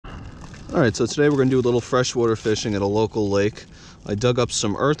Alright, so today we're going to do a little freshwater fishing at a local lake. I dug up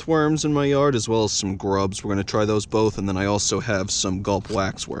some earthworms in my yard as well as some grubs. We're going to try those both, and then I also have some gulp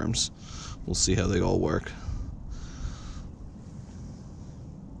waxworms. We'll see how they all work.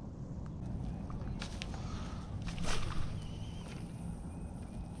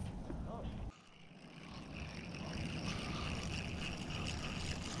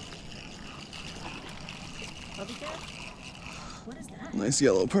 What is that? Nice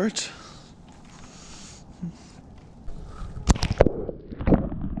yellow perch.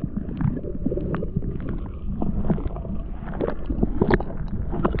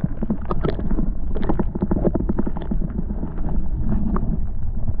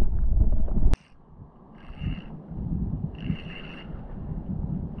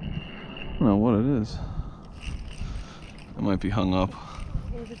 I don't know what it is. It might be hung up.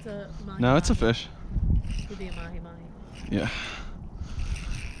 What if it's a mahi? No, it's a fish. Could be a mahi. Yeah.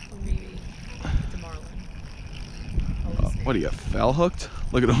 Or maybe it's a marlin. What are you, foul hooked?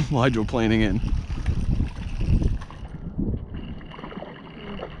 Look at him hydroplaning in.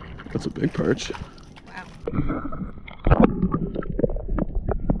 That's a big perch. Wow.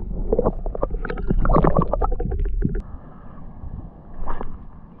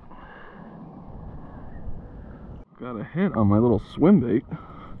 Got a hit on my little swim bait.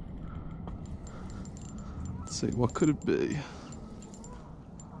 Let's see, what could it be?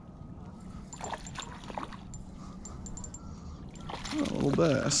 Oh, a little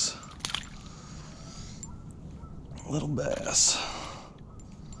bass. A little bass.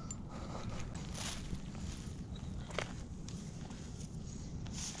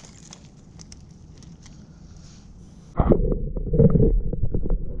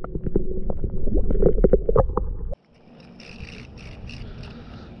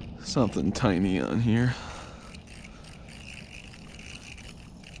 Something tiny on here.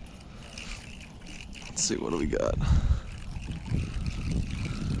 Let's see, what do we got?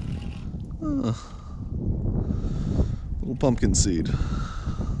 Little pumpkin seed.